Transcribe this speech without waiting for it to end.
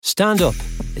Stand up.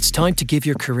 It's time to give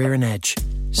your career an edge.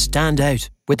 Stand out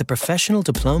with a professional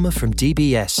diploma from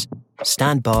DBS.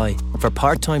 Stand by for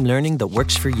part-time learning that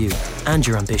works for you and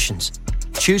your ambitions.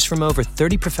 Choose from over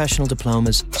 30 professional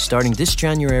diplomas starting this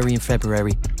January and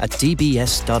February at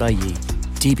dbs.ie.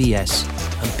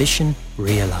 DBS. Ambition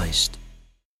realised.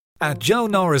 At Joe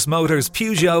Norris Motors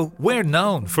Peugeot, we're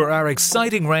known for our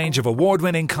exciting range of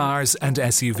award-winning cars and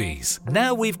SUVs.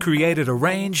 Now we've created a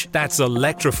range that's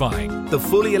electrifying. The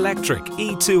fully electric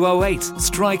E208,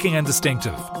 striking and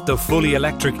distinctive. The fully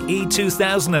electric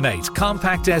E2008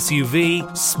 compact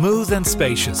SUV, smooth and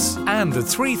spacious. And the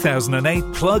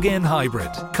 3008 plug-in hybrid,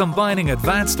 combining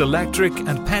advanced electric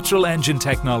and petrol engine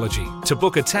technology. To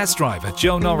book a test drive at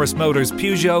Joe Norris Motors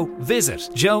Peugeot, visit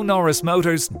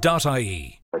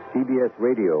joenorrismotors.ie. A CBS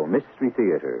Radio Mystery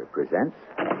Theater presents...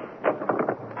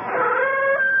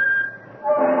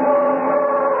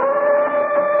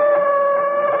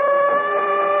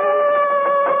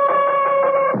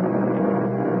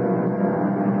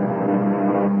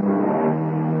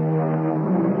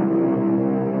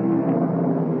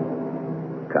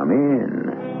 Come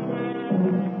in.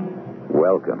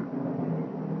 Welcome.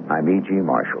 I'm E.G.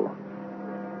 Marshall.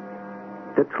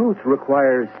 The truth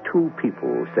requires two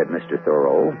people, said Mr.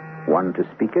 Thoreau, one to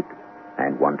speak it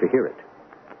and one to hear it.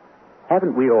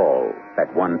 Haven't we all,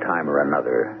 at one time or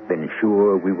another, been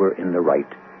sure we were in the right,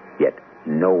 yet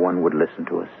no one would listen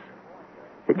to us?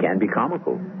 It can be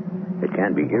comical. It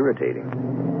can be irritating.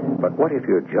 But what if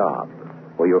your job,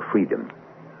 or your freedom,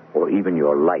 or even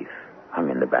your life hung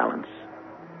in the balance?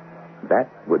 That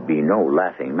would be no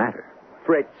laughing matter.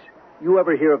 Fritz, you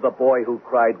ever hear of the boy who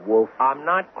cried wolf? I'm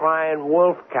not crying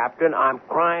wolf, Captain. I'm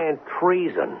crying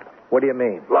treason. What do you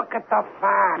mean? Look at the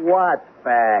facts. What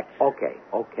facts? Okay.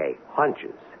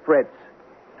 Hunches. Fritz,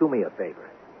 do me a favor.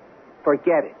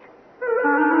 Forget it.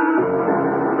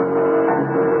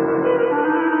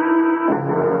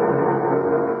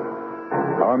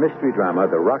 Our mystery drama,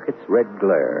 The Rocket's Red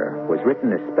Glare, was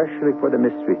written especially for the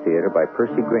Mystery Theater by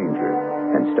Percy Granger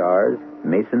and stars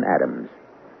Mason Adams.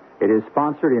 It is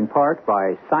sponsored in part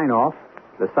by Sign-Off,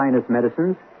 the Sinus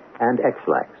Medicines, and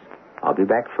X-Lax. I'll be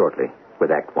back shortly with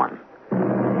Act One.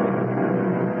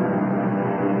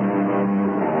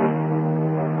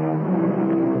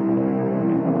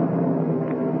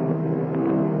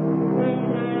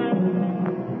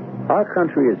 Our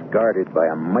country is guarded by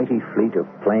a mighty fleet of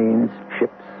planes,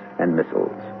 ships, and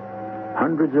missiles.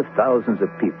 Hundreds of thousands of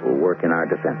people work in our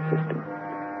defense system.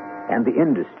 And the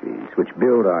industries which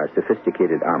build our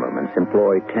sophisticated armaments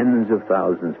employ tens of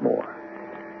thousands more.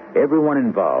 Everyone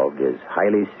involved is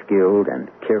highly skilled and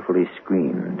carefully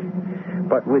screened.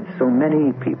 But with so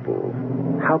many people,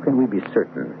 how can we be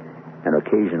certain an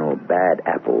occasional bad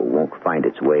apple won't find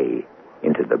its way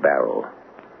into the barrel?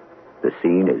 The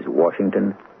scene is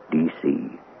Washington,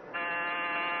 D.C.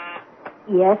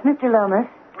 Yes, Mr. Lomas?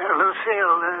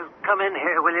 Lucille, come in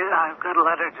here, will you? I've got a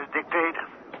letter to dictate.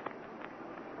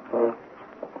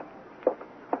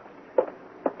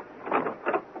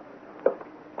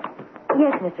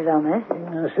 Yes, Mr. Lomas.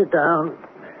 Sit down.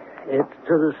 It's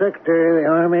to the Secretary of the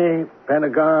Army,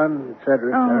 Pentagon,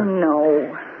 etc. Oh,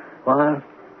 no. What?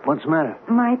 What's the matter?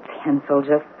 My pencil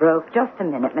just broke. Just a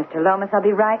minute, Mr. Lomas. I'll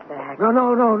be right back.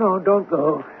 No, don't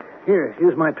go. Here,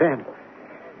 use my pen.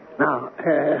 Now,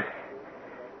 dear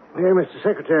Mr.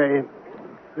 Secretary,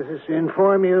 this is to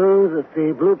inform you that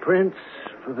the blueprints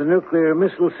for the nuclear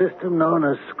missile system known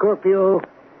as Scorpio,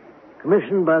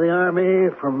 commissioned by the Army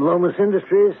from Lomas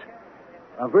Industries,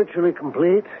 are virtually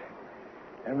complete,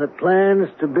 and that plans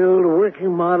to build a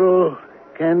working model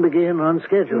can begin on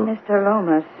schedule. Mr.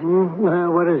 Lomas.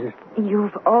 What is it?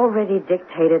 You've already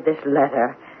dictated this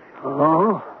letter.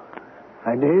 Oh?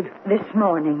 I did? This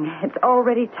morning. It's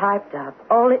already typed up.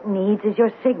 All it needs is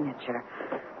your signature.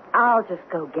 I'll just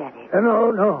go get it.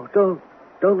 No, don't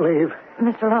leave.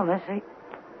 Mr. Lomas,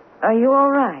 are you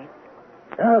all right?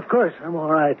 Of course I'm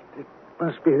all right. It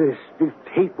must be this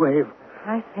heat wave.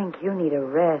 I think you need a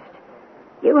rest.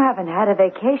 You haven't had a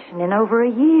vacation in over a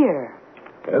year.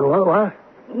 What?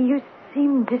 You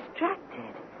seem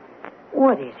distracted.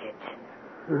 What is it?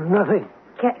 Nothing.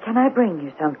 Can I bring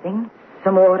you something?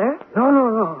 Some water?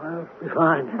 No. I'll be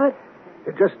fine. But...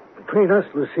 Just between us,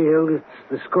 Lucille, it's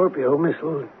the Scorpio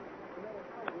missile.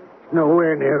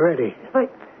 Nowhere near ready.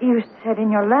 But you said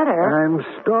in your letter... I'm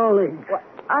stalling. Well,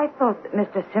 I thought that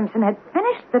Mr. Simpson had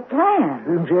finished the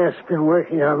plan. Jeff's been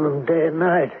working on them day and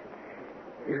night.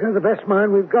 He's got the best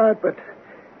mind we've got, but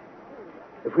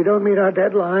if we don't meet our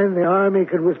deadline, the Army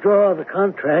could withdraw the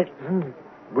contract and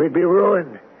we'd be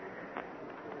ruined.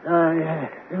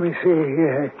 Let me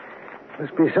see.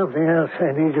 Must be something else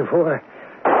I need you for.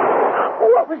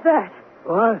 was that?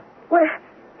 What? Well,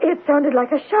 it sounded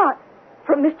like a shot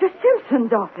from Mr.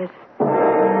 Simpson's office.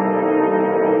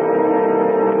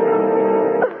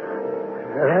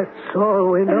 That's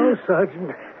all we know,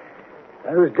 Sergeant.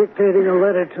 I was dictating a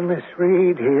letter to Miss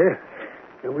Reed here,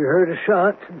 and we heard a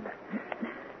shot. And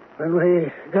when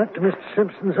we got to Mr.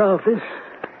 Simpson's office,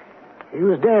 he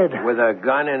was dead. With a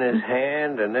gun in his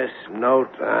hand and this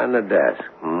note on the desk.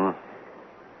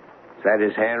 Is that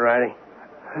his handwriting?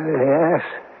 Yes.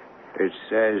 It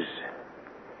says,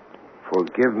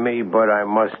 "Forgive me, but I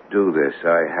must do this.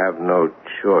 I have no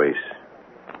choice."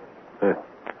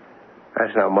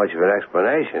 That's not much of an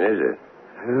explanation, is it?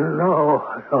 No,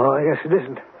 I guess it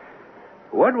isn't.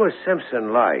 What was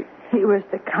Simpson like? He was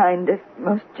the kindest,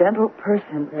 most gentle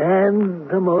person. And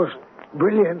the most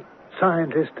brilliant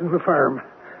scientist in the firm.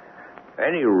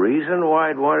 Any reason why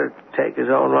he'd want to take his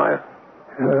own life?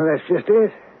 That's just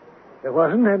it. There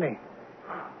wasn't any.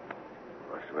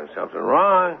 Must have been something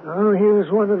wrong. Oh, he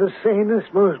was one of the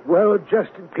sanest, most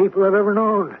well-adjusted people I've ever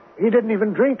known. He didn't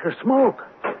even drink or smoke.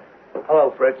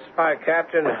 Hello, Fritz. Hi,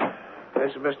 Captain.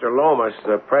 This is Mr. Lomas,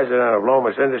 the president of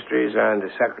Lomas Industries, and the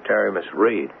secretary, Miss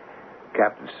Reed.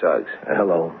 Captain Suggs.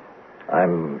 Hello.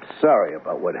 I'm sorry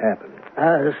about what happened.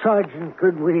 Sergeant,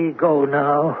 could we go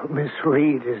now? Miss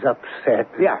Reed is upset.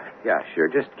 Yeah, sure.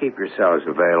 Just keep yourselves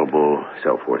available,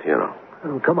 so forth, you know.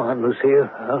 Oh, come on, Lucille.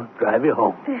 I'll drive you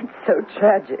home. It's so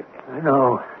tragic. I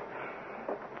know.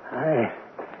 I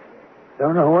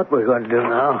don't know what we're going to do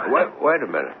now. Wait a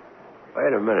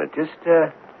minute.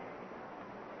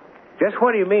 Just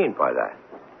what do you mean by that?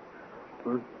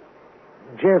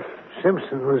 Jeff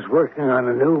Simpson was working on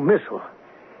a new missile.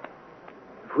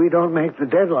 If we don't make the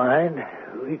deadline,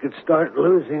 we could start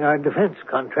losing our defense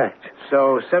contracts.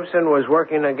 So Simpson was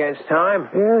working against time?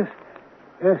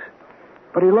 Yes.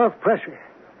 But he loved pressure.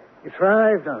 He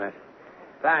thrived on it.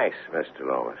 Thanks, Mr.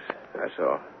 Lomas. That's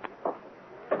all.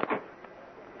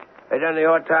 They done the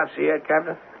autopsy yet,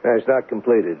 Captain? No, it's not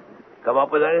completed. Come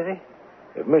up with anything?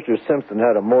 If Mr. Simpson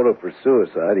had a motive for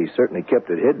suicide, he certainly kept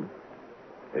it hidden.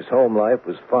 His home life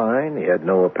was fine. He had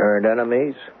no apparent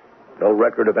enemies. No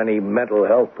record of any mental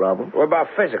health problems. What about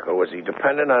physical? Was he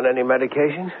dependent on any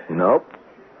medication? Nope.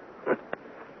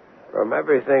 From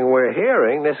everything we're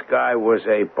hearing, this guy was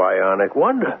a bionic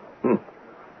wonder.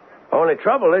 Only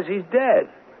trouble is he's dead.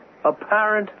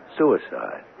 Apparent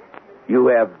suicide. You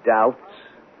have doubts?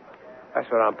 That's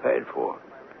what I'm paid for.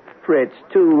 Fritz,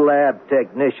 2 lab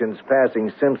technicians passing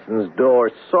Simpson's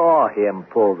door saw him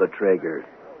pull the trigger.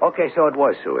 Okay, so it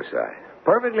was suicide.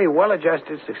 Perfectly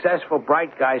well-adjusted, successful,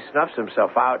 bright guy snuffs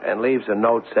himself out and leaves a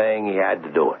note saying he had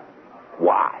to do it.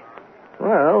 Why?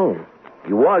 Well,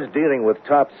 he was dealing with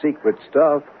top-secret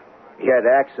stuff. He had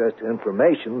access to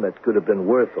information that could have been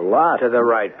worth a lot. To the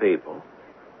right people.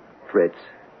 Fritz,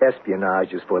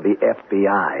 espionage is for the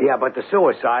FBI. Yeah, but the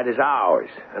suicide is ours,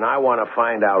 and I want to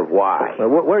find out why. Well,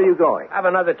 where are you going? Have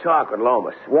another talk with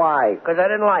Lomas. Why? Because I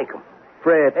didn't like him.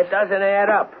 Fritz. It doesn't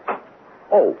add up.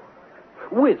 Oh,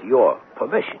 with your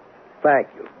permission. Thank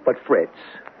you. But, Fritz,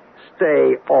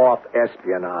 stay off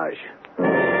espionage.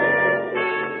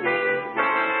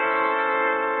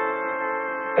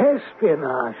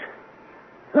 Espionage?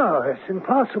 No, that's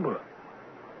impossible.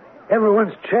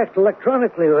 Everyone's checked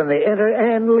electronically when they enter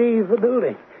and leave the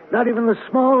building. Not even the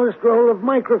smallest roll of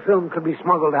microfilm could be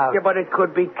smuggled out. Yeah, but it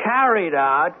could be carried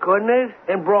out, couldn't it?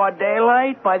 In broad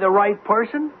daylight by the right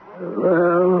person?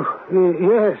 Well,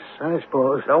 yes, I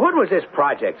suppose. Now, what was this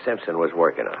project Simpson was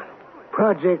working on?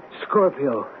 Project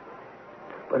Scorpio.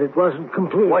 But it wasn't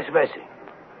complete. What's missing?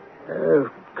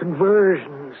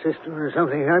 Conversion system or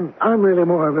something. I'm really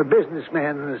more of a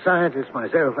businessman than a scientist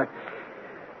myself.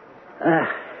 I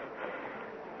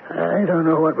don't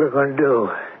know what we're going to do.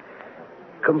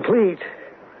 Complete.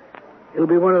 It'll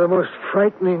be one of the most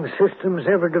frightening systems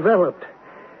ever developed.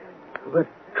 But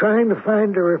trying to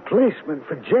find a replacement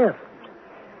for Jeff,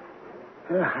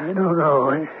 I don't know.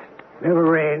 It never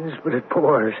rains, but it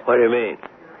pours. What do you mean?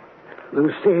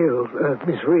 Lucille,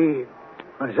 Miss Reed,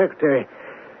 my secretary,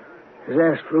 has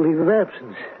asked for a leave of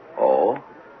absence. Oh?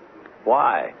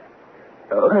 Why?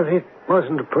 Well, it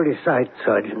wasn't a pretty sight,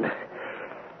 Sergeant.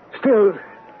 Still,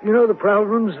 you know the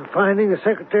problems of finding a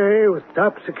secretary with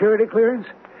top security clearance?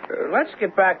 Let's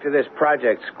get back to this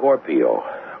Project Scorpio.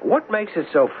 What makes it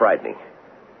so frightening?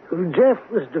 Jeff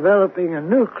was developing a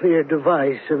nuclear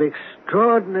device of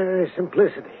extraordinary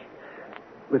simplicity.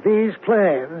 With these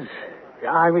plans,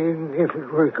 I mean, if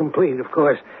it were complete, of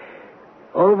course,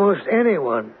 almost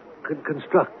anyone could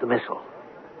construct the missile.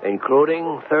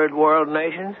 Including third world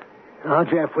nations? No,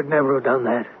 Jeff would never have done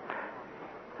that.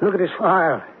 Look at his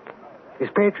file. His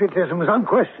patriotism was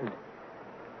unquestioned.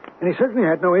 And he certainly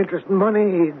had no interest in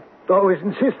money. He'd always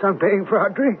insist on paying for our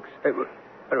drinks. Hey, wait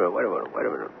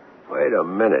a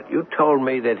minute. You told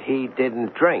me that he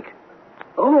didn't drink.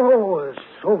 Oh, a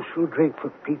social drink, for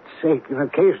Pete's sake. An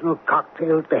occasional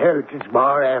cocktail at the Heritage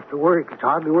Bar after work. It's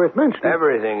hardly worth mentioning.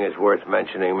 Everything is worth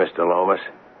mentioning, Mr. Lomas.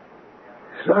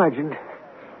 Sergeant,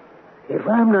 if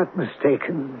I'm not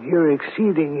mistaken, you're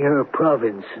exceeding your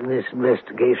province in this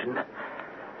investigation.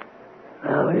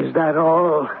 Now, is that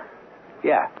all?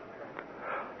 Yeah.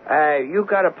 You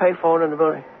got a payphone in the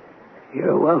building?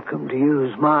 You're welcome to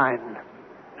use mine.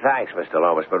 Thanks, Mr.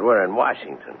 Lomas, but we're in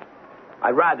Washington.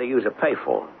 I'd rather use a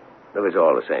payphone if it's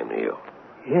all the same to you.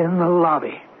 In the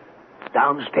lobby.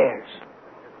 Downstairs.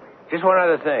 Just one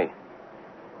other thing.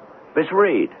 Miss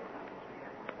Reed,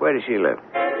 where does she live?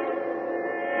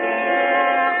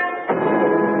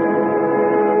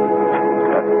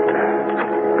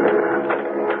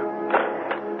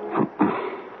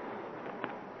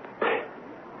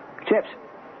 Chips,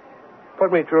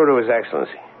 put me through to His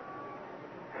Excellency.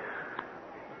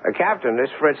 Captain, this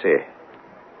Fritz here.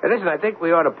 Hey, listen, I think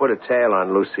we ought to put a tail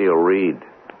on Lucille Reed.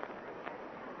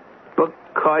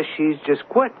 Because she's just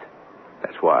quit.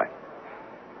 That's why.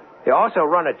 They also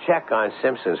run a check on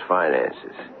Simpson's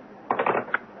finances.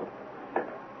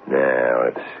 Now,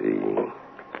 let's see.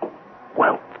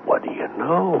 Well, what do you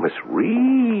know, Miss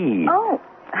Reed? Oh,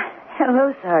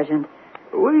 hello, Sergeant.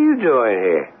 What are you doing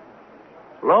here?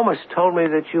 Lomas told me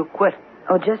that you quit.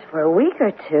 Oh, just for a week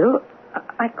or two.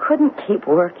 I couldn't keep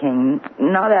working.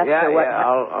 Not after what... Yeah,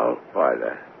 I'll buy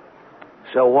that.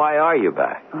 So why are you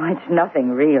back? Oh, it's nothing,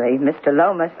 really. Mr.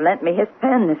 Lomas lent me his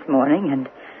pen this morning, and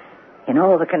in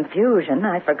all the confusion,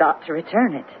 I forgot to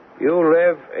return it. You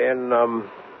live in,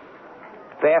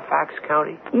 Fairfax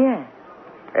County? Yes.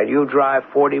 And you drive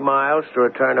 40 miles to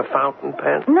return a fountain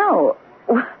pen? No.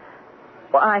 Well,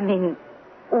 I mean...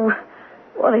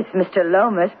 Well, it's Mr.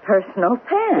 Lomas' personal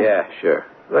pen. Yeah, sure.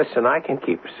 Listen, I can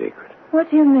keep a secret. What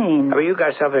do you mean? I mean, you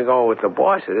got something going with the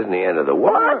boss. It isn't the end of the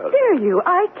world. Oh, how dare you?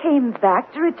 I came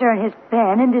back to return his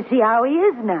pen and to see how he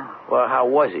is now. Well, how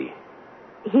was he?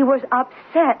 He was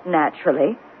upset,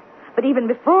 naturally. But even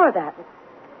before that,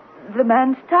 the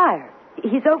man's tired.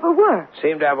 He's overworked.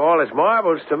 Seemed to have all his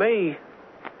marbles to me.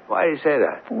 Why did he say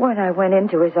that? When I went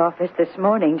into his office this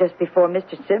morning, just before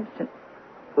Mr. Simpson,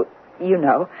 you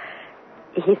know,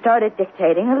 he started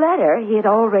dictating a letter he had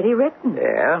already written.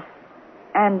 Yeah?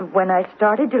 And when I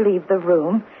started to leave the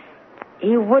room,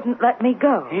 he wouldn't let me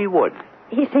go. He wouldn't?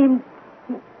 He seemed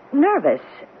nervous,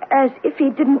 as if he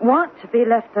didn't want to be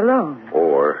left alone.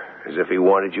 Or as if he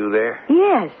wanted you there?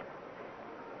 Yes,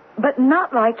 but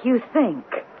not like you think.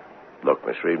 Look,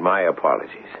 Miss Reed, my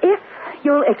apologies. If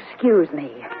you'll excuse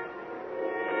me.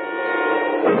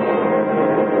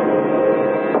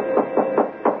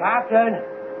 Captain!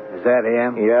 Is that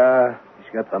him? Yeah.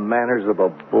 He's got the manners of a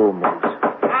bull moose.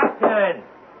 Captain!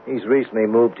 He's recently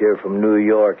moved here from New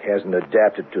York, hasn't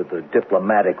adapted to the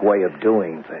diplomatic way of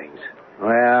doing things.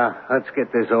 Well, let's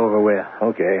get this over with.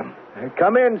 Okay.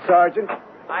 Come in, Sergeant.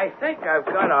 I think I've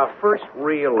got our first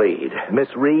real lead. Miss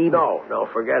Reed? No,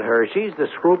 forget her. She's the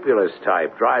scrupulous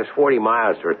type. Drives 40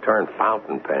 miles to return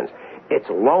fountain pens. It's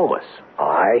Lomas.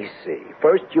 I see.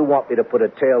 First you want me to put a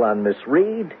tail on Miss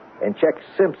Reed and check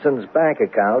Simpson's bank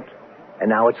account, and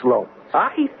now it's Lomas.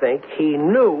 I think he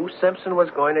knew Simpson was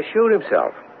going to shoot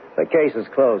himself. The case is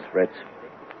closed, Fritz.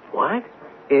 What?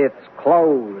 It's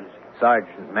closed,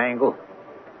 Sergeant Mangle.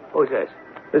 Who's this?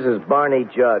 This is Barney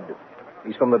Judd.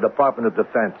 He's from the Department of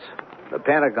Defense. The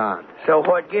Pentagon. So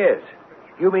what gives?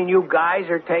 You mean you guys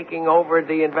are taking over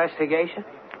the investigation?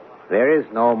 There is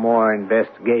no more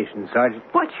investigation, Sergeant.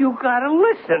 But you gotta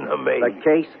listen to me. The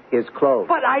case is closed.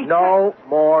 But I... No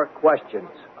more questions.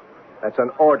 That's an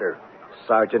order,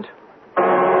 Sergeant.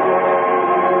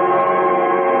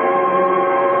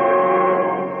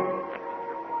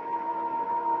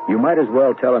 You might as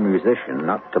well tell a musician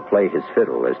not to play his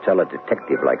fiddle as tell a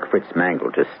detective like Fritz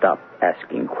Mangle to stop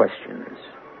asking questions.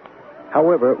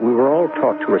 However, we were all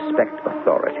taught to respect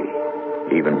authority,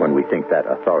 even when we think that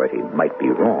authority might be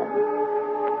wrong.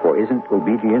 For isn't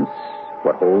obedience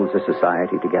what holds a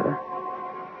society together?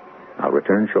 I'll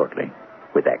return shortly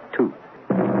with Act 2.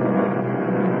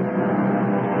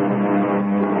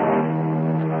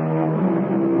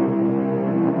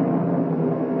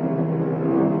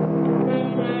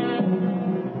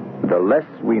 The less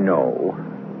we know,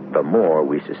 the more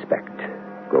we suspect,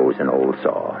 goes an old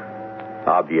saw.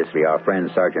 Obviously, our friend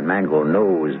Sergeant Mangle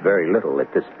knows very little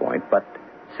at this point, but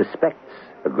suspects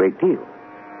a great deal.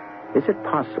 Is it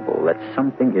possible that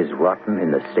something is rotten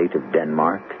in the state of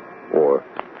Denmark? Or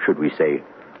should we say,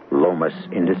 Lomas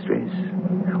Industries?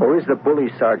 Or is the bully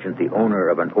sergeant the owner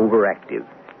of an overactive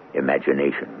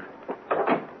imagination?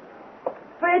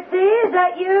 Fritzy, is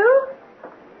that you?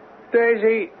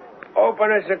 Daisy,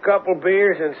 open us a couple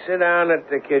beers and sit down at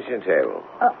the kitchen table.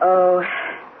 Uh-oh.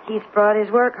 He's brought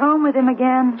his work home with him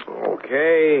again.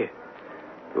 Okay.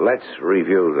 Let's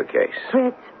review the case.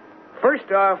 Fritz.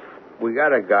 First off, we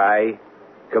got a guy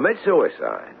commit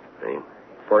suicide,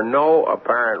 for no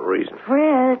apparent reason.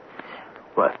 Fritz.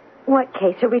 What? What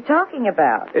case are we talking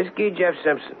about? This guy, Jeff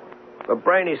Simpson, a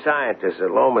brainy scientist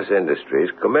at Lomas Industries,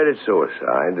 committed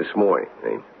suicide this morning.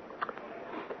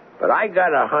 But I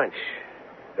got a hunch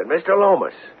that Mr.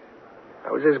 Lomas,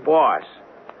 that was his boss,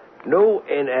 knew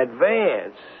in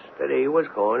advance that he was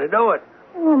going to do it.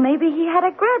 Well, maybe he had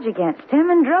a grudge against him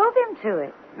and drove him to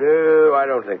it. No, I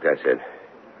don't think that's it.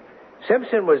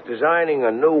 Simpson was designing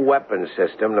a new weapon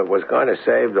system that was going to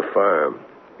save the firm.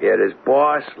 Yet his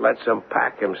boss lets him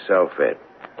pack himself in.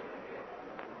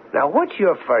 Now, what's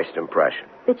your first impression?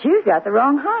 That you've got the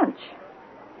wrong hunch.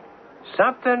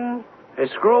 Something is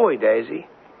screwy, Daisy.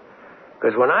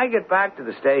 Because when I get back to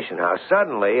the station house,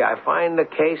 suddenly I find the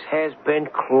case has been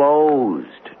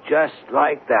closed. Just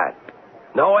like that.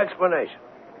 No explanation.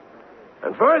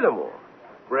 And furthermore,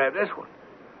 grab this one.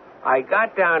 I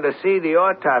got down to see the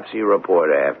autopsy report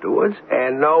afterwards,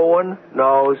 and no one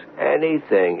knows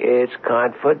anything. It's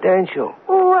confidential.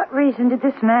 Well, what reason did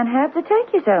this man have to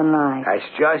take his own life? That's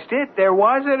just it. There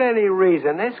wasn't any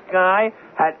reason. This guy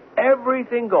had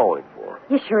everything going for him.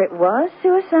 You sure it was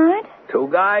suicide? 2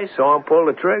 guys saw him pull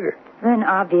the trigger. Then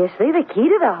obviously the key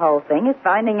to the whole thing is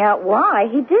finding out why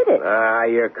he did it.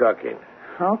 You're cooking.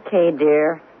 Okay,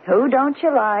 dear. Who don't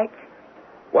you like?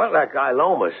 Well, that guy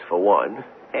Lomas, for one.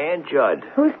 And Judd.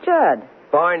 Who's Judd?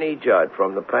 Barney Judd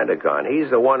from the Pentagon. He's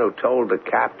the one who told the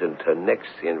captain to nix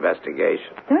the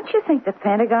investigation. Don't you think the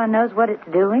Pentagon knows what it's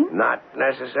doing? Not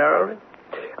necessarily.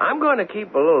 I'm going to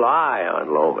keep a little eye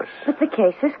on Lomas. But the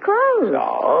case is closed.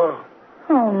 So?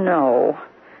 Oh, no.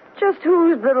 Just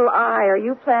whose little eye are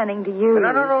you planning to use?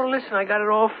 No, listen, I got it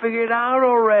all figured out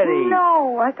already.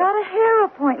 No, I got a hair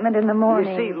appointment in the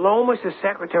morning. You see, Lomas'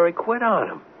 secretary quit on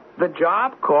him. The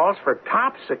job calls for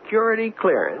top security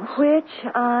clearance. Which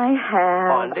I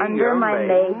have under my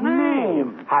maiden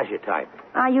name. How's your type?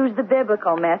 I use the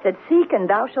biblical method. Seek and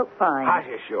thou shalt find. How's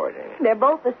your shorthand? They're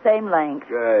both the same length.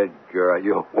 Good girl.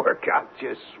 You'll work out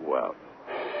just swell.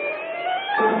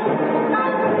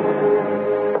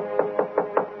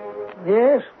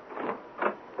 Yes?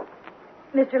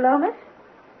 Mr. Lomas?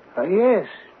 Yes.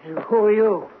 Who are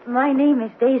you? My name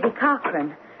is Daisy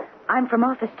Cochran. I'm from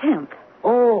Office Temp.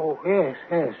 Oh,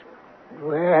 yes.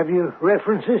 Where have you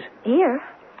references? Here.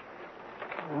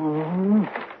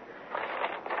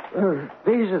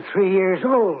 These are 3 years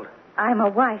old. I'm a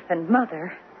wife and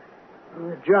mother.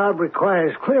 The job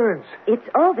requires clearance. It's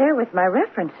all there with my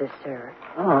references, sir.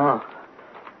 Oh,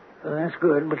 well, that's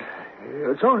good, but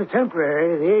it's only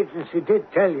temporary. The agency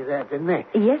did tell you that, didn't they?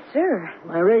 Yes, sir.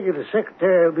 My regular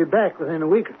secretary will be back within a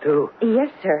week or 2. Yes,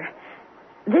 sir.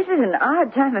 This is an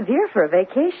odd time of year for a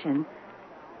vacation.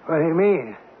 What do you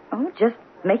mean? Oh, just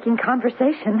making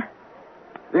conversation.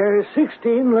 There are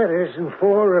 16 letters and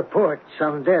 4 reports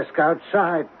on the desk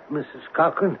outside, Mrs.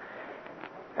 Cochran.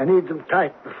 I need them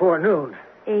typed before noon.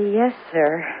 Yes,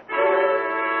 sir.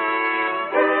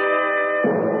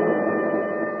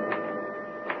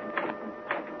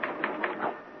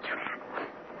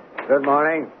 Good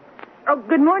morning. Oh,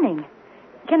 good morning.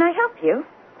 Can I help you?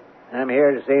 I'm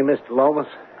here to see Mr. Lomas.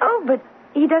 Oh, but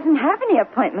he doesn't have any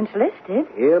appointments listed.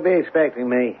 He'll be expecting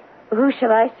me. Who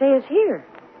shall I say is here?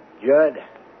 Judd.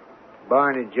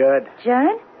 Barney Judd.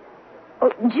 Judd?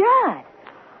 Oh, Judd.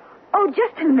 Oh,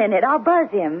 just a minute. I'll buzz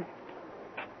him.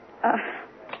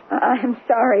 I'm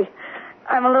sorry.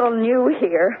 I'm a little new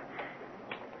here.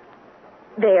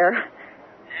 There.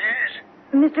 Yes?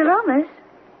 Mr. Lomas?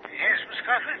 Yes, Miss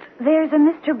Cochran? There's a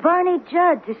Mr. Barney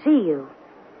Judd to see you.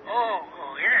 Oh,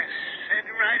 yes. Send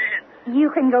him right in.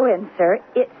 You can go in, sir.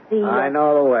 It's the... I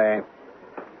know the way.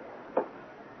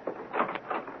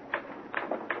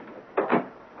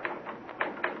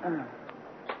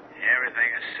 Everything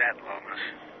is set, Lomas.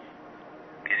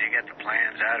 Can you get the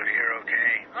plans out of here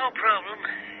okay? No problem.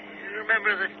 You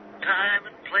remember the time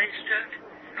and place, Chuck?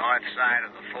 North side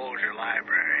of the Folger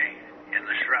Library, in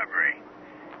the shrubbery.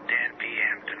 10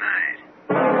 p.m. tonight.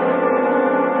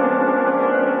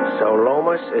 So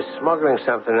Lomas is smuggling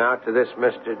something out to this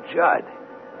Mr. Judd.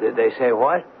 Did they say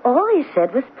what? All he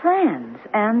said was plans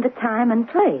and the time and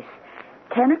place.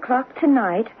 10 o'clock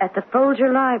tonight at the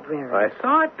Folger Library. I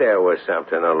thought there was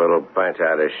something a little bent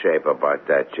out of shape about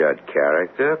that Judd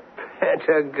character.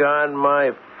 Pentagon,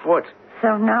 my foot.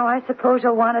 So now I suppose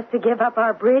you'll want us to give up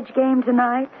our bridge game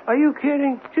tonight? Are you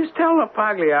kidding? Just tell the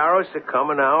Pagliaros to come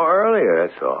an hour earlier,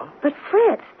 that's all. But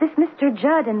Fritz, this Mr.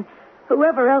 Judd and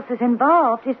whoever else is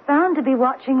involved is bound to be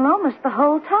watching Lomas the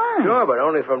whole time. Sure, but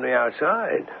only from the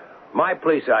outside. My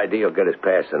police ID will get us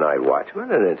past the night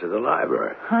watchman and into the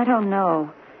library. I don't know.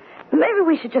 Maybe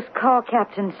we should just call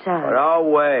Captain Suggs. No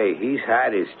way. He's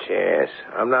had his chance.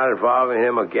 I'm not involving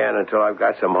him again until I've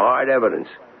got some hard evidence.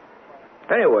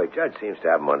 Anyway, Judd seems to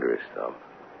have him under his thumb.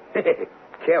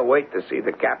 Can't wait to see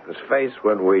the captain's face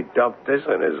when we dump this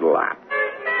in his lap.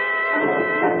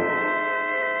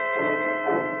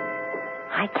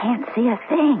 I can't see a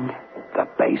thing. The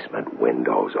basement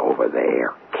window's over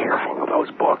there. Careful of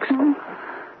those books.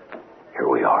 Here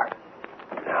we are.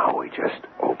 Now we just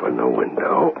open the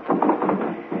window.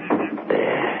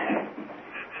 There.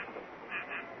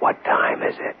 What time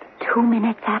is it? 2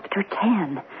 minutes after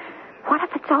 10. What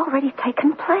if it's already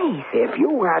taken place? If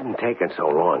you hadn't taken so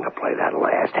long to play that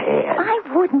last hand... I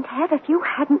wouldn't have if you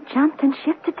hadn't jumped and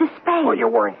shifted to space. Well, you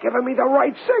weren't giving me the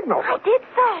right signal. I did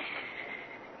so.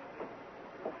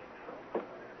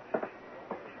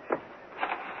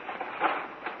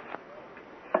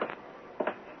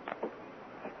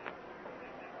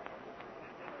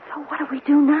 So what do we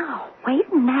do now? Wait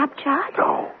and nab Judd?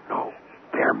 No.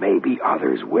 There may be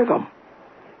others with him.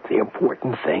 The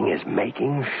important thing is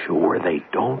making sure they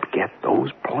don't get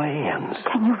those plans.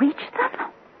 Can you reach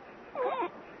them?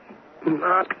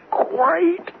 Not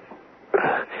quite.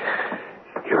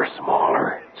 You're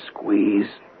smaller. Squeeze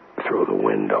through the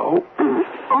window.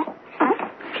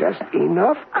 Just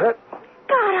enough to...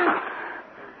 Got him.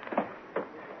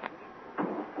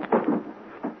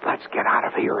 Let's get out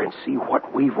of here and see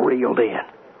what we've reeled in.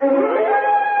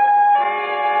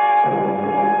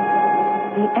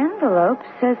 The envelope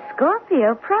says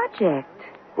Scorpio Project.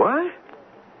 What?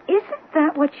 Isn't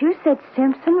that what you said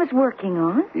Simpson was working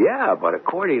on? Yeah, but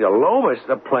according to Lomas,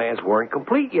 the plans weren't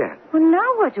complete yet. Well,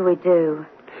 now what do we do?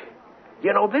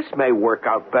 You know, this may work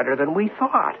out better than we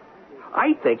thought.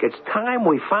 I think it's time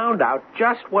we found out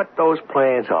just what those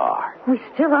plans are. We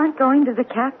still aren't going to the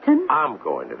captain? I'm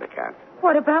going to the captain.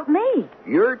 What about me?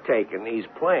 You're taking these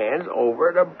plans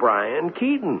over to Brian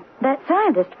Keaton. That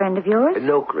scientist friend of yours? A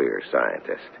nuclear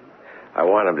scientist. I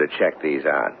want him to check these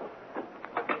out.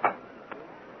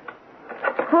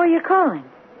 Who are you calling?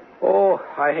 Oh,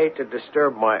 I hate to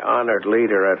disturb my honored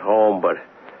leader at home, but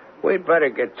we'd better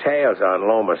get tails on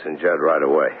Lomas and Judd right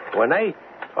away. When they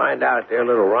find out their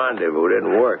little rendezvous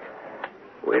didn't work,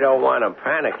 we don't want them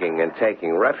panicking and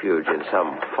taking refuge in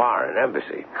some foreign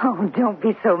embassy. Oh, don't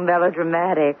be so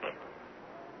melodramatic.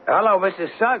 Hello,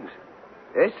 Mrs. Suggs.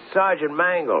 This is Sergeant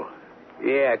Mangle.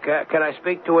 Yeah, can I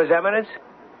speak to His Eminence?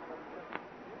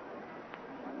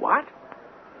 What?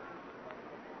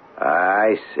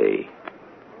 I see.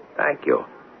 Thank you.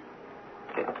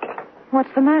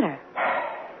 What's the matter?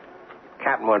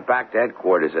 Captain went back to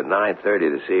headquarters at 9:30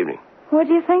 this evening. What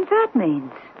do you think that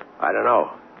means? I don't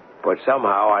know. But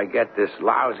somehow I get this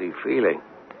lousy feeling.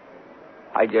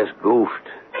 I just goofed.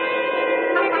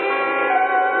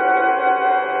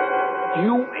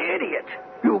 You idiot!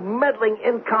 You meddling,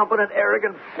 incompetent,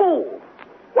 arrogant fool!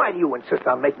 Why do you insist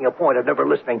on making a point of never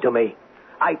listening to me?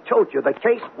 I told you the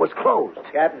case was closed.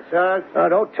 Captain Suggs? Now,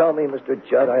 don't tell me, Mr.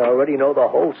 Judd. I already know the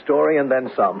whole story and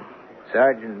then some.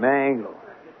 Sergeant Mangle.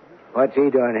 What's he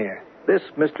doing here? This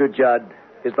Mr. Judd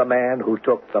is the man who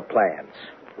took the plans.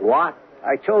 What?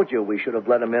 I told you we should have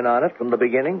let him in on it from the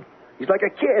beginning. He's like a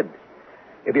kid.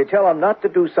 If you tell him not to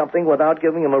do something without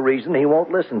giving him a reason, he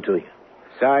won't listen to you.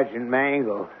 Sergeant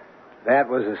Mangle, that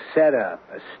was a setup,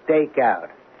 a stakeout.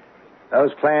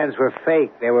 Those plans were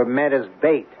fake. They were meant as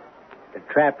bait to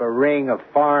trap a ring of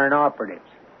foreign operatives.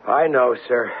 I know,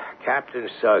 sir. Captain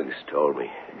Suggs told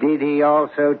me. Did he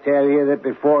also tell you that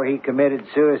before he committed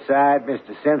suicide,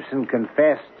 Mr. Simpson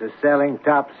confessed to selling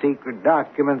top-secret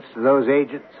documents to those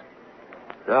agents?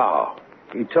 No.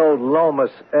 He told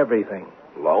Lomas everything.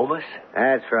 Lomas?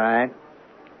 That's right.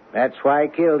 That's why he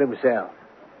killed himself.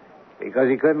 Because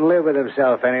he couldn't live with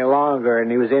himself any longer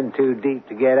and he was in too deep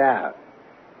to get out.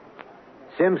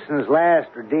 Simpson's last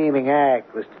redeeming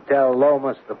act was to tell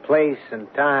Lomas the place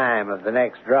and time of the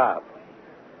next drop.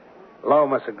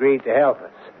 Lomas agreed to help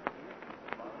us.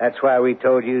 That's why we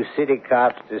told you city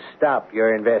cops to stop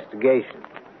your investigation.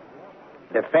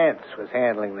 Defense was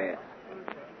handling this.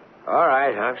 All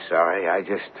right, I'm sorry. I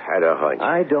just had a hunch.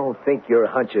 I don't think your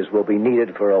hunches will be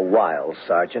needed for a while,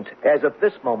 Sergeant. As of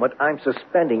this moment, I'm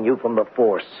suspending you from the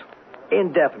force.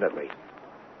 Indefinitely.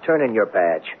 Turn in your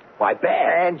badge. My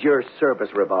badge? And your service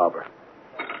revolver.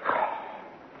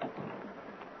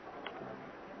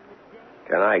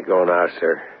 Can I go now,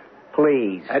 sir?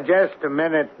 please. Just a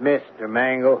minute, Mr.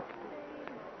 Mangle.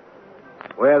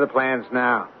 Where are the plans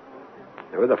now?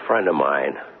 They're with a friend of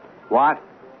mine. What?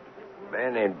 A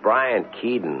man named Brian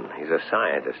Keaton. He's a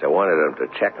scientist. I wanted him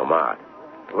to check him out.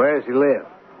 Where does he live?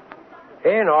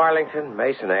 In Arlington,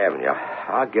 Mason Avenue.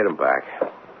 I'll get him back.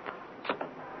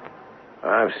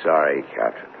 I'm sorry,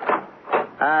 Captain.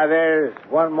 There's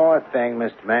one more thing,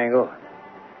 Mr. Mangle.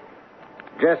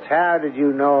 Just how did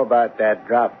you know about that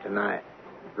drop tonight?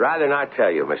 Rather not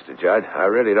tell you, Mr. Judd. I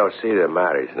really don't see that it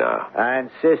matters now. I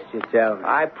insist you tell me.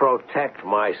 I protect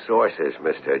my sources,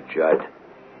 Mr. Judd.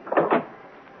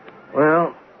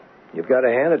 Well, you've got to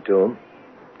hand it to him.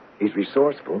 He's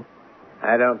resourceful.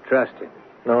 I don't trust him.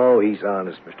 No, he's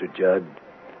honest, Mr. Judd.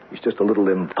 He's just a little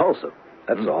impulsive,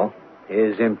 that's all.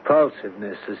 His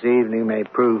impulsiveness this evening may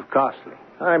prove costly.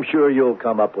 I'm sure you'll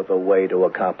come up with a way to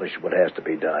accomplish what has to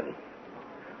be done.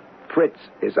 Fritz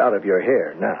is out of your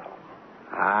hair now.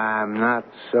 I'm not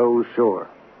so sure.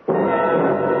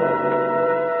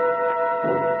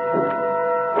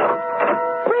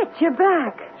 Fritz, you're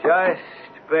back. Just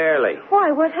barely.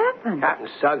 Why, what happened? Captain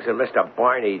Suggs and Mr.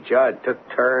 Barney Judd took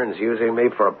turns using me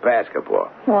for a basketball.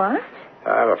 What?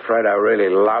 I'm afraid I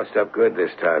really loused up good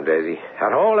this time, Daisy.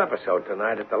 That whole episode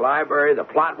tonight at the library, the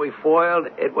plot we foiled,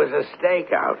 it was a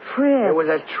stakeout. Fritz. It was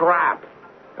a trap.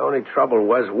 The only trouble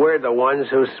was we're the ones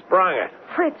who sprung it.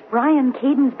 Fritz, Brian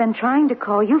Keaton's been trying to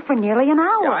call you for nearly an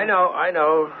hour. Yeah, I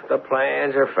know. The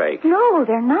plans are fake. No,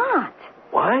 they're not.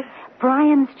 What?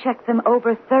 Brian's checked them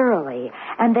over thoroughly,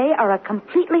 and they are a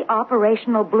completely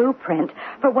operational blueprint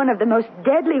for one of the most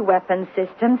deadly weapon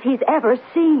systems he's ever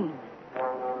seen.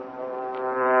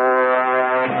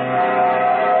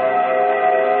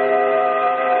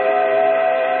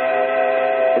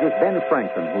 It was Ben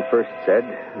Franklin who first said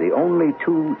the only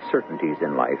two certainties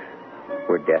in life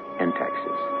were death and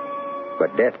taxes.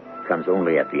 But death comes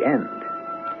only at the end,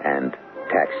 and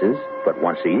taxes but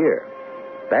once a year.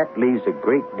 That leaves a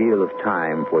great deal of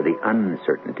time for the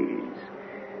uncertainties.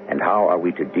 And how are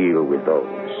we to deal with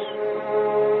those?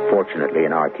 Fortunately,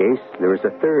 in our case, there is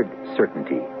a third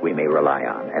certainty we may rely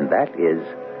on, and that is,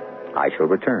 I shall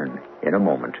return in a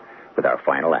moment with our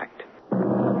final act.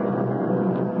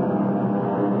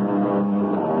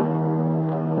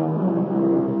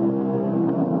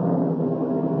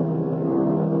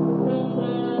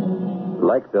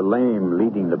 Like the lame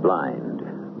leading the blind,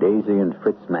 Daisy and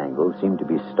Fritz Mangle seem to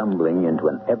be stumbling into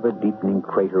an ever-deepening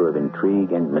crater of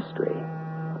intrigue and mystery.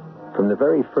 From the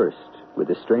very first, with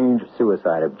the strange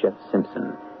suicide of Jeff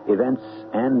Simpson, events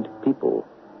and people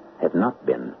have not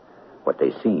been what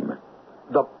they seem.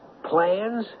 The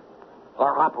plans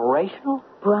are operational?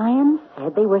 Brian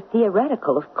said they were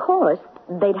theoretical. Of course,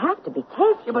 they'd have to be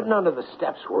tested. Yeah, but none of the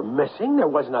steps were missing. There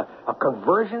wasn't a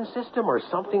conversion system or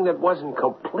something that wasn't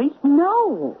complete?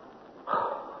 No.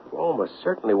 Lomas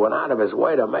certainly went out of his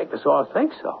way to make us all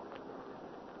think so.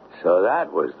 So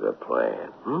that was the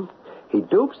plan, He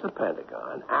dupes the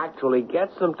Pentagon, actually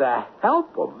gets them to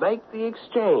help him make the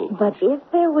exchange. But if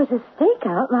there was a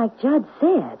stakeout, like Judd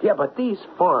said... Yeah, but these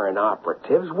foreign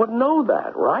operatives would know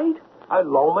that, right?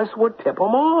 Lomas would tip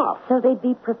them off. So they'd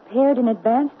be prepared in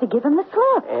advance to give him the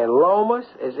slip. And Lomas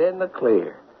is in the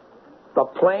clear. The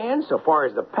plans, so far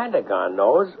as the Pentagon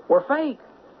knows, were fake.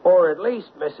 Or at least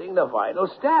missing the vital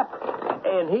step.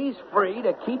 And he's free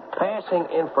to keep passing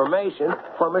information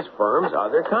from his firm's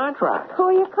other contracts. Who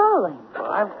are you calling?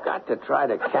 Well, I've got to try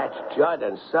to catch Judd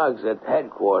and Suggs at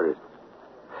headquarters.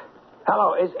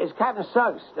 Hello, is Captain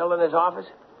Suggs still in his office?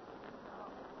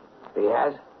 He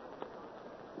has?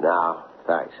 No,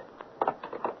 thanks.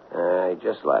 He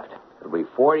just left. It'll be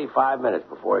 45 minutes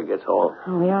before he gets home.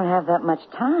 We don't have that much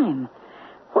time.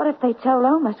 What if they tell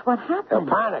Lomas what happened?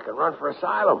 He'll panic and run for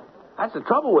asylum. That's the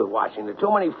trouble with Washington.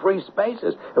 Too many free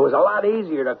spaces. It was a lot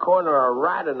easier to corner a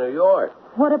rat in New York.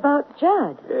 What about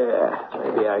Judd? Yeah,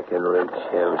 maybe I can reach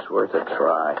him. It's worth a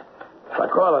try. If I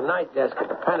call a night desk at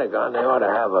the Pentagon, they ought to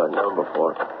have a number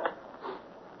for him.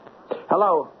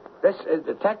 Hello, this is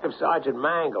Detective Sergeant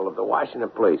Mangle of the Washington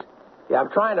Police. Yeah, I'm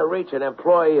trying to reach an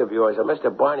employee of yours, a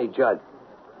Mr. Barney Judd.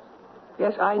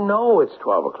 Yes, I know it's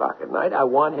 12 o'clock at night. I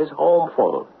want his home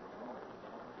phone.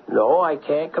 No, I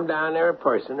can't come down there in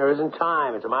person. There isn't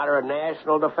time. It's a matter of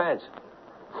national defense.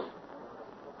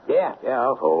 Yeah,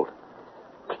 I'll hold.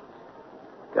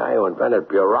 Guy who invented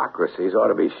bureaucracies ought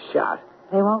to be shot.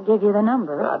 They won't give you the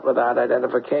number. Not without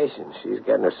identification. She's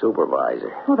getting a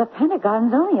supervisor. Well, the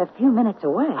Pentagon's only a few minutes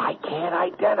away. I can't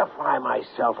identify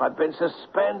myself. I've been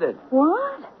suspended.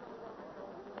 What?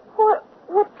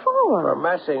 What for? For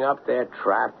messing up their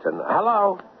tract and...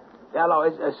 Hello?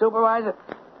 Is a supervisor?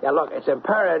 Yeah, look, it's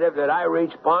imperative that I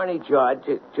reach Barney Judd.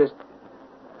 Just...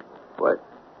 but...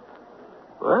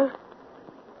 What?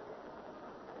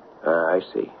 I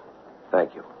see.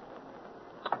 Thank you.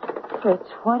 Fritz,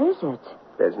 what is it?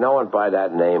 There's no one by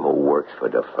that name who works for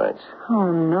defense.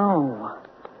 Oh, no.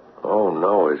 Oh,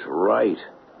 no is right.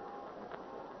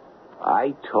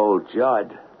 I told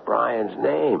Judd Brian's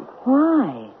name.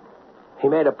 Why? He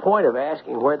made a point of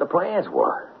asking where the plans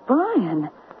were. Brian,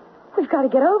 we've got to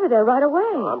get over there right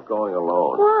away. I'm going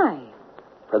alone. Why?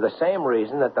 For the same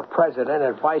reason that the president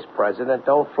and vice president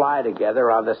don't fly together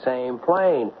on the same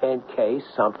plane in case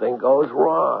something goes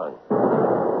wrong.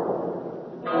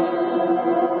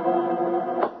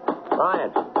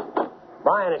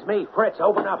 Brian, it's me, Fritz.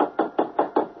 Open up.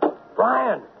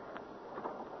 Brian!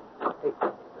 Hey,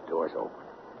 the door's open.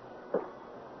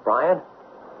 Brian?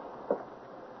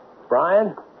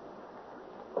 Brian?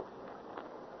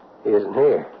 He isn't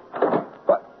here.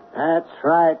 What? That's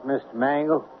right, Mr.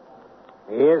 Mangle.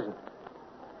 He isn't.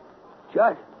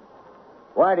 Judd?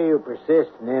 Why do you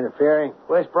persist in interfering?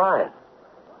 Where's Brian?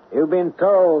 You've been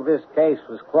told this case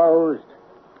was closed.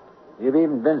 You've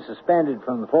even been suspended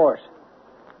from the force.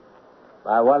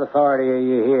 By what authority are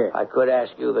you here? I could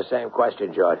ask you the same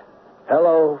question, Judd.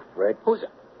 Hello, Fritz. Who's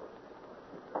it?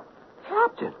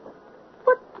 Captain,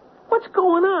 what's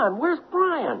going on? Where's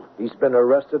Brian? He's been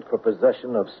arrested for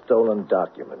possession of stolen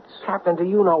documents. Captain, do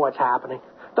you know what's happening?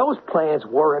 Those plans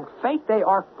weren't fake. They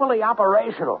are fully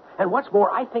operational. And what's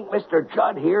more, I think Mr.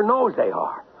 Judd here knows they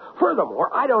are. Furthermore,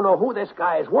 I don't know who this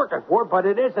guy is working for, but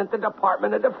it isn't the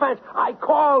Department of Defense. I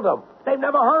called them. They've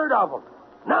never heard of him.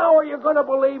 Now are you going to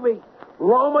believe me?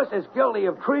 Lomas is guilty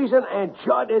of treason, and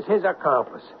Judd is his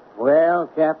accomplice. Well,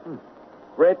 Captain?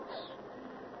 Fritz,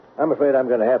 I'm afraid I'm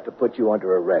going to have to put you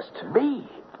under arrest. Me?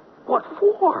 What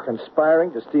for?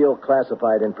 Conspiring to steal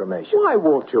classified information. Why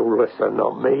won't you listen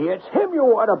to me? It's him you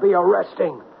ought to be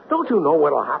arresting. Don't you know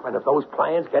what'll happen if those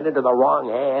plans get into the wrong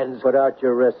hands? Put out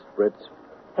your wrists, Fritz.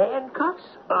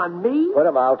 Handcuffs on me? Put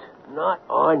them out. Not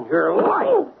on your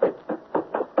life.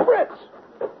 Fritz!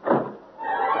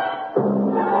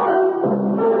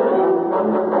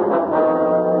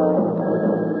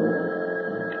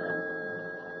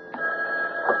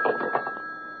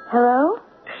 Hello?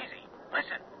 Daisy,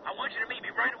 listen. I want you to meet me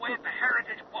right away at the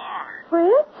Heritage Bar.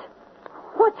 Fritz?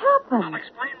 What's I'll happened?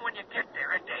 explain when you get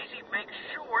there, and Daisy, make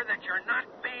sure that you're not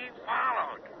being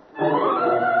followed.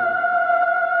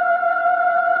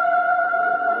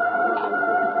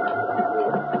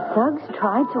 Suggs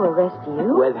tried to arrest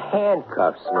you? With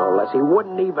handcuffs, no less. He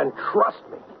wouldn't even trust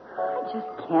me. I just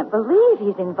can't believe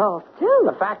he's involved, too.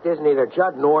 The fact is, neither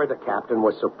Judd nor the captain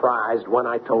was surprised when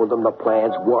I told them the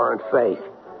plans weren't fake.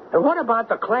 And what about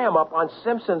the clam-up on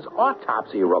Simpson's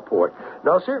autopsy report?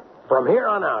 No, sir. From here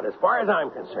on out, as far as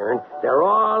I'm concerned, they're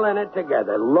all in it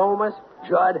together. Lomas,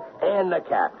 Judd, and the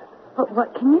captain. But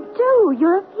what can you do?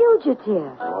 You're a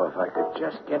fugitive. Oh, if I could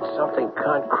just get something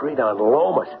concrete on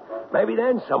Lomas, maybe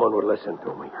then someone would listen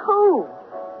to me. Who?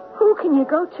 Who can you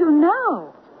go to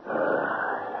now?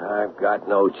 I've got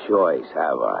no choice,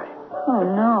 have I? Oh,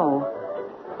 no.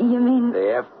 You mean...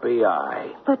 The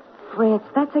FBI. But, Fritz,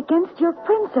 that's against your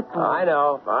principles. I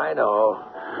know.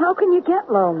 How can you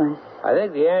get Lomas? I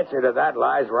think the answer to that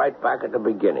lies right back at the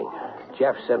beginning.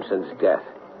 Jeff Simpson's death.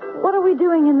 What are we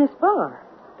doing in this bar?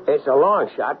 It's a long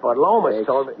shot, but Lomas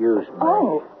told me... Excuse me.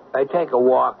 Oh. Hey, take a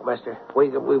walk, mister.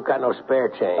 We've got no spare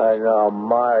change. I know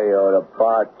Mario, the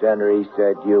bartender, he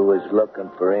said you was looking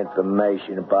for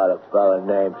information about a fellow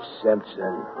named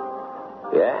Simpson.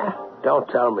 Yeah? Don't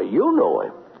tell me you know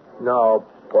him. No,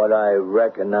 but I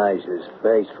recognize his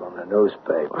face from the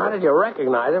newspaper. How did you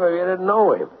recognize him if you didn't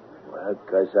know him? Well,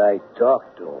 'cause I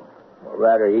talked to him. Or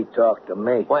rather, he talked to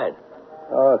me. When?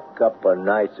 Oh, a couple of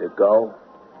nights ago.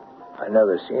 I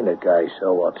never seen a guy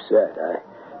so upset.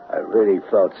 I really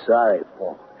felt sorry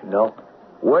for him, you know?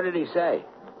 What did he say?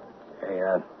 Hey,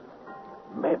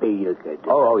 maybe you could...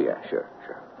 Oh, yeah, sure.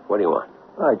 What do you want?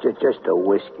 Oh, just a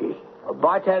whiskey.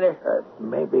 Bartender?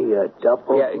 Maybe a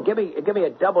double... Yeah, give me a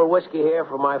double whiskey here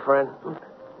for my friend.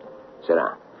 Sit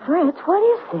down. Fritz, what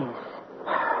is this?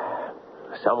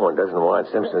 Someone doesn't want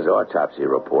Simpson's autopsy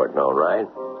report known, right?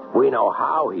 We know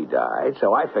how he died,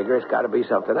 so I figure it's got to be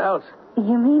something else.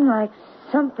 You mean like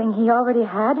something he already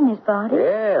had in his body?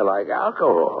 Yeah, like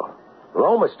alcohol.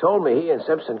 Lomas told me he and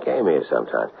Simpson came here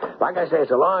sometimes. Like I say,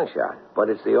 it's a long shot, but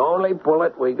it's the only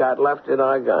bullet we got left in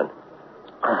our gun.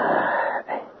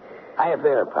 How you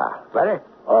feeling, pal? Better?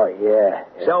 Oh, yeah.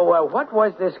 So, what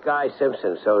was this guy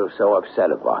Simpson so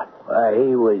upset about?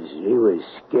 He was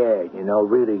scared,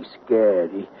 really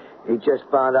scared. He just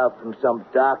found out from some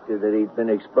doctor that he'd been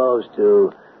exposed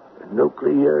to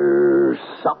nuclear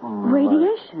something.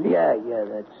 Radiation? Yeah,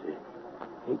 that's it.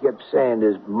 He kept saying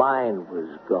his mind was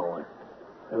going.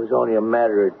 It was only a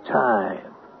matter of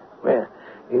time. Well,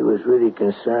 he was really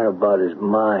concerned about his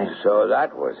mind. So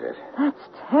that was it. That's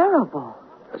terrible.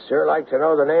 I'd sure like to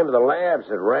know the name of the labs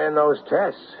that ran those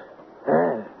tests.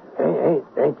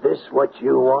 Ain't this what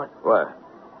you want? What?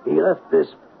 He left this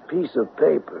piece of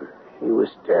paper. He was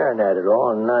staring at it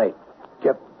all night.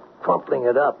 Kept crumpling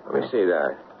it up. Let me see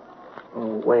that.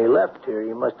 When he left here,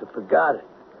 he must have forgot it.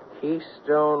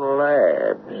 Keystone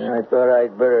Labs. I thought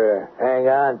I'd better hang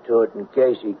on to it in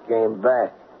case he came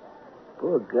back.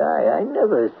 Poor guy, I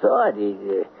never thought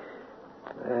he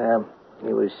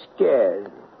was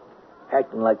scared.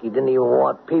 Acting like he didn't even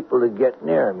want people to get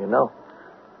near him, you know?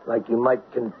 Like he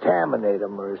might contaminate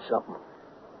him or something.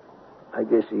 I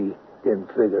guess he didn't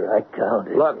figure I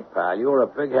counted. Look, pal, you were a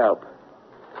big help.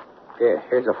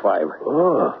 Here's a $5.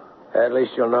 Oh. At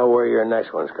least you'll know where your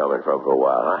next one's coming from for a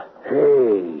while, huh?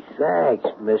 Hey, thanks,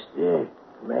 mister.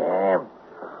 Ma'am.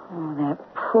 Oh, that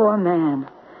poor man.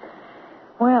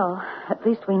 Well, at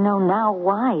least we know now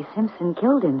why Simpson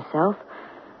killed himself.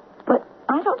 But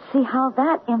I don't see how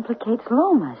that implicates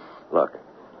Lomas. Look,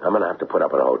 I'm going to have to put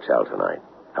up at a hotel tonight.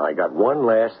 Now, I got one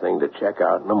last thing to check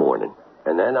out in the morning,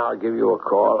 and then I'll give you a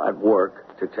call at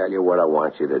work to tell you what I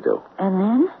want you to do. And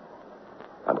then?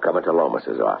 I'm coming to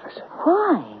Lomas's office.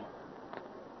 Why?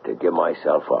 To give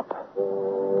myself up.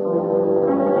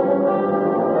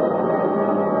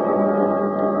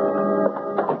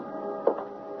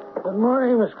 Good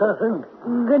morning, Miss Cochran.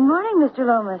 Good morning, Mr.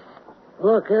 Lomas.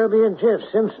 Look, I'll be in Jeff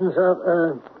Simpson's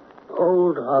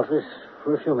old office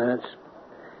for a few minutes.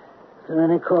 If there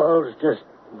are any calls, just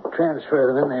transfer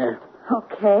them in there.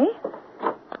 Okay.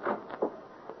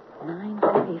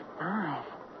 9:35.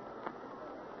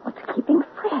 What's keeping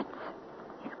Fritz?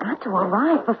 He's got to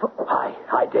arrive before...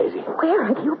 Hi, Daisy. Where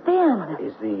have you been?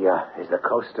 Is the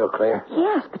coast still clear?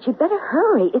 Yes, but you better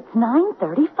hurry. It's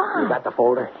 9:35. You got the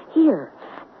folder? Here.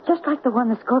 Just like the one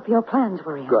the Scorpio plans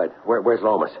were in. Good. Where's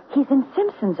Lomas? He's in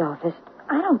Simpson's office.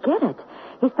 I don't get it.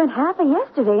 He spent half of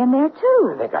yesterday in there,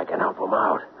 too. I think I can help him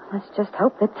out. Let's just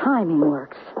hope the timing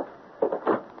works.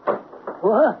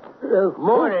 What?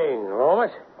 Morning,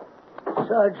 Lomas.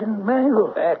 Sergeant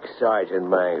Mangle. Ex-Sergeant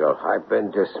Mangle. I've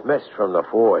been dismissed from the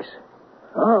force.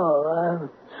 Oh, I'm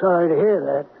sorry to hear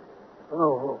that.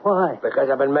 Oh, why? Because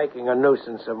I've been making a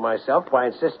nuisance of myself by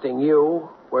insisting you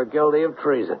were guilty of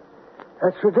treason.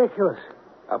 That's ridiculous.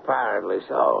 Apparently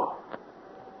so.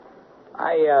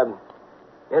 I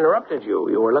interrupted you.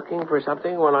 You were looking for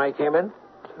something when I came in?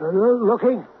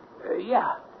 Looking?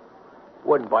 Yeah.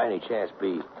 Wouldn't by any chance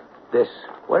be this,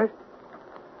 would it?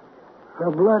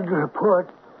 A blood report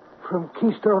from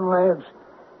Keystone Labs.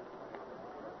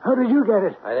 How did you get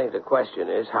it? I think the question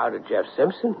is, how did Jeff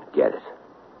Simpson get it?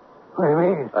 What do you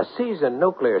mean? A seasoned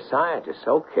nuclear scientist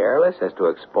so careless as to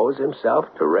expose himself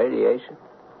to radiation?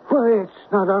 Well,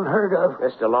 it's not unheard of.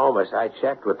 Mr. Lomas, I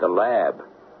checked with the lab.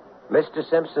 Mr.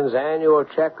 Simpson's annual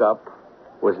checkup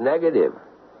was negative.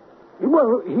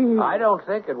 Well, I don't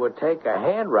think it would take a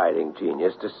handwriting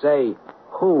genius to say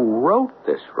who wrote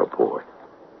this report.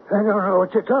 I don't know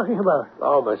what you're talking about.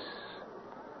 Lomas,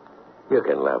 you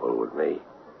can level with me.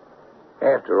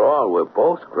 After all, we're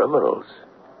both criminals.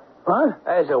 What?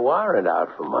 There's a warrant out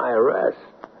for my arrest.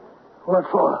 What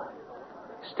for?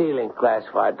 Stealing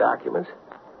classified documents.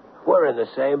 We're in the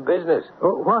same business.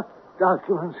 What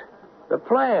documents? The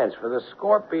plans for the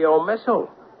Scorpio missile.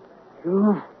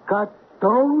 You've got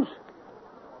those?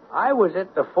 I was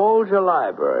at the Folger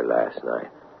Library last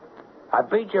night. I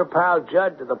beat your pal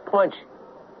Judd to the punch.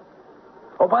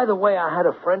 Oh, by the way, I had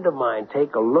a friend of mine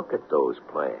take a look at those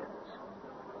plans.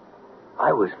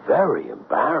 I was very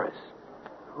embarrassed.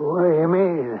 What do you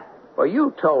mean? Well,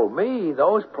 you told me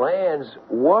those plans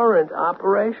weren't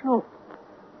operational.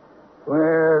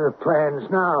 Where are the plans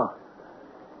now?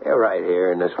 They're right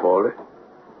here in this folder.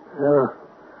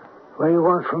 What do you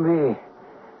want from me?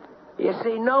 You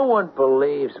see, no one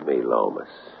believes me, Lomas.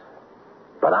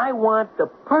 But I want the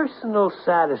personal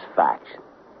satisfaction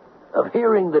of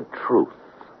hearing the truth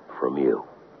from you.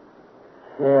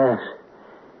 Yes.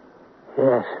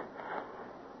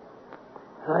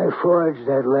 I forged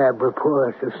that lab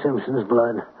report of Simpson's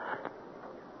blood.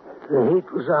 The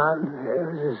heat was on. There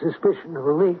was a suspicion of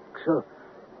a leak, so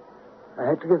I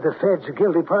had to give the feds a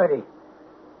guilty party.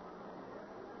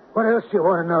 What else do you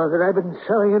want to know? That I've been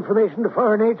selling information to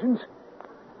foreign agents?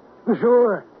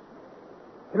 Sure.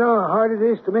 You know how hard it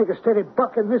is to make a steady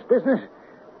buck in this business?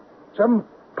 Some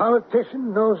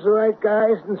politician knows the right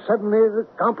guys, and suddenly the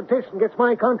competition gets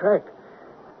my contract.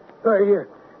 So you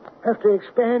have to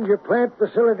expand your plant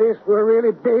facilities for a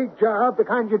really big job, the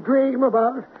kind you dream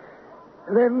about.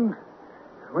 And then,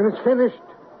 when it's finished,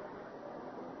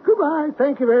 Goodbye.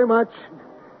 Thank you very much.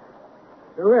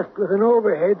 You're left with an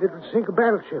overhead that would sink a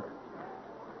battleship.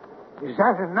 Is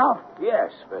that enough?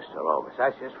 Yes, Mr. Lomas.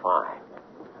 That's just fine.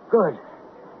 Good.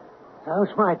 Now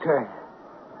it's my turn.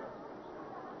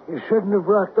 You shouldn't have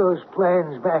brought those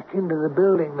plans back into the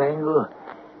building, Mangle,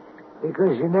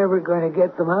 because you're never going to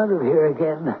get them out of here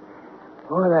again.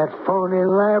 Or that phony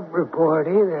lab report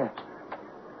either.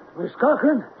 Miss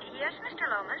Cochran? Yes, Mr.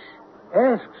 Lomas?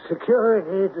 Ask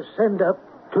security to send up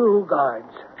 2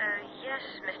 guards. Yes,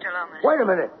 Mr. Lomas. Wait a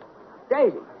minute.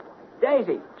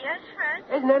 Daisy, Yes,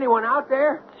 Fred? isn't anyone out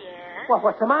there? Yes. Well,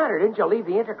 what's the matter? Didn't you leave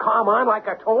the intercom on like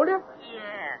I told you?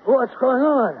 Yes. What's going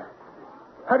on?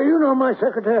 How do you know my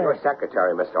secretary? Your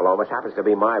secretary, Mr. Lomas, happens to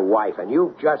be my wife, and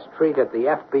you've just treated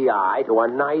the FBI to a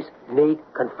nice, neat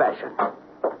confession.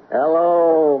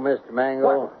 Hello, Mr.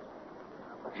 Mangle.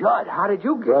 What? Judd, how did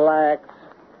you get... Relax.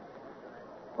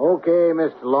 Okay,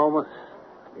 Mr. Lomas.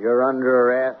 You're under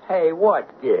arrest. Hey,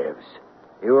 what gives?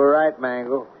 You were right,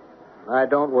 Mangle. I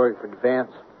don't work for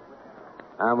defense.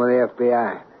 I'm with the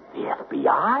FBI. The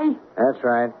FBI? That's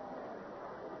right.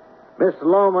 Mr.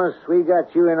 Lomas, we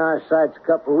got you in our sights a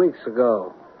couple of weeks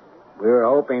ago. We were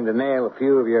hoping to nail a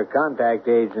few of your contact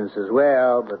agents as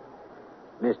well, but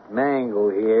Mr. Mangle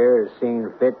here has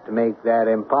seen fit to make that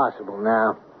impossible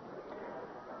now.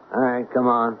 All right, come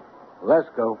on. Let's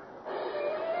go.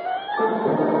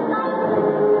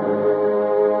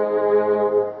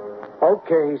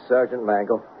 Okay, Sergeant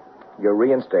Mangle. You're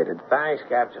reinstated. Thanks,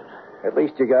 Captain. At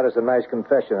least you got us a nice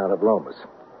confession out of Lomas.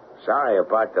 Sorry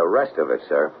about the rest of it,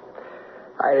 sir.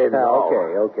 I didn't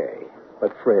know. Okay.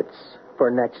 But, Fritz,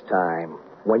 for next time,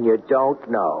 when you don't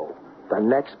know, the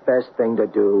next best thing to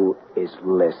do is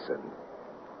listen.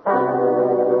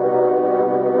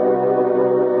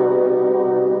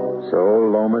 So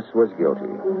Lomas was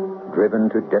guilty, driven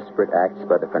to desperate acts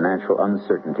by the financial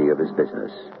uncertainty of his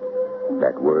business.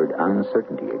 That word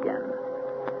uncertainty again.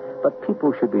 But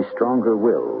people should be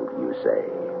stronger-willed, you say.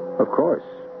 Of course.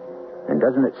 And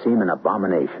doesn't it seem an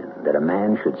abomination that a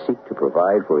man should seek to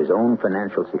provide for his own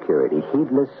financial security,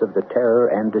 heedless of the terror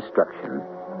and destruction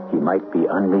he might be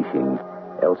unleashing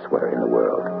elsewhere in the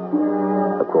world?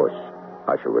 Of course,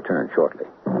 I shall return shortly.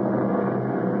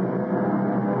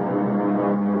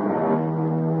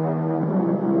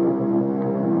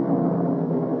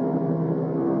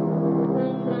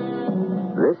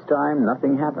 This time,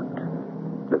 nothing happened.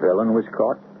 The villain was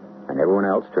caught, and everyone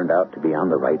else turned out to be on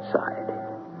the right side.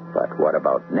 But what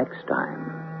about next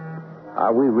time?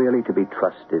 Are we really to be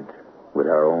trusted with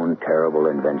our own terrible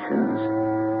inventions?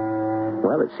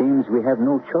 Well, it seems we have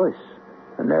no choice,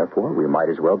 and therefore we might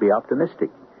as well be optimistic.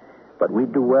 But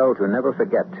we'd do well to never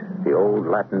forget the old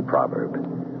Latin proverb,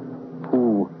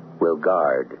 who will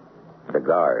guard the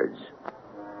guards?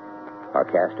 Our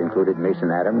cast included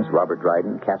Mason Adams, Robert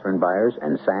Dryden, Catherine Byers,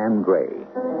 and Sam Gray.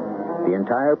 The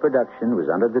entire production was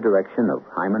under the direction of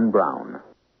Hyman Brown.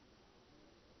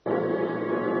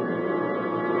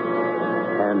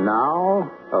 And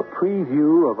now, a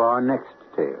preview of our next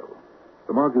tale.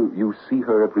 Margot, you see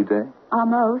her every day?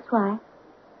 Almost. Why?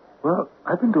 Well,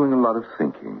 I've been doing a lot of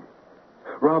thinking.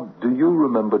 Rob, do you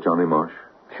remember Johnny Marsh?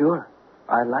 Sure.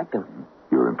 I liked him.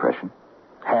 Your impression?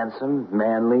 Handsome,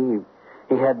 manly.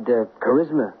 He had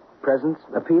charisma, presence,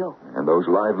 appeal. And those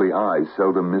lively eyes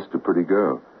seldom missed a pretty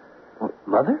girl. What,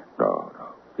 Mother? No.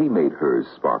 He made hers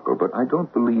sparkle, but I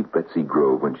don't believe Betsy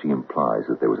Grove when she implies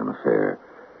that there was an affair.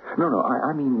 No,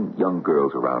 I mean young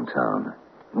girls around town.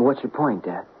 What's your point,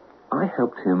 Dad? I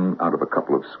helped him out of a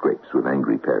couple of scrapes with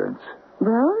angry parents.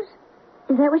 Rose?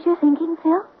 Is that what you're thinking,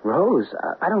 Phil? Rose?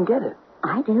 I don't get it.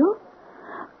 I do.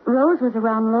 Rose was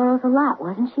around Laurel's a lot,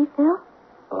 wasn't she, Phil?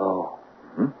 Oh.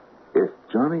 If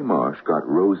Johnny Marsh got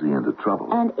Rosie into trouble...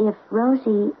 And if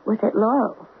Rosie was at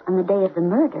Laurel's on the day of the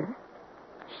murder,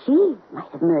 she might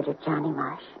have murdered Johnny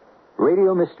Marsh.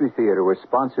 Radio Mystery Theater was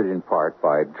sponsored in part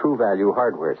by True Value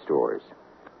Hardware Stores.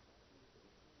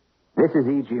 This is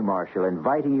E.G. Marshall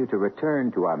inviting you to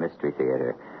return to our Mystery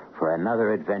Theater for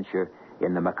another adventure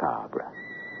in the macabre.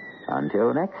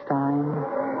 Until next time,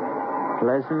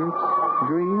 pleasant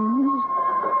dreams.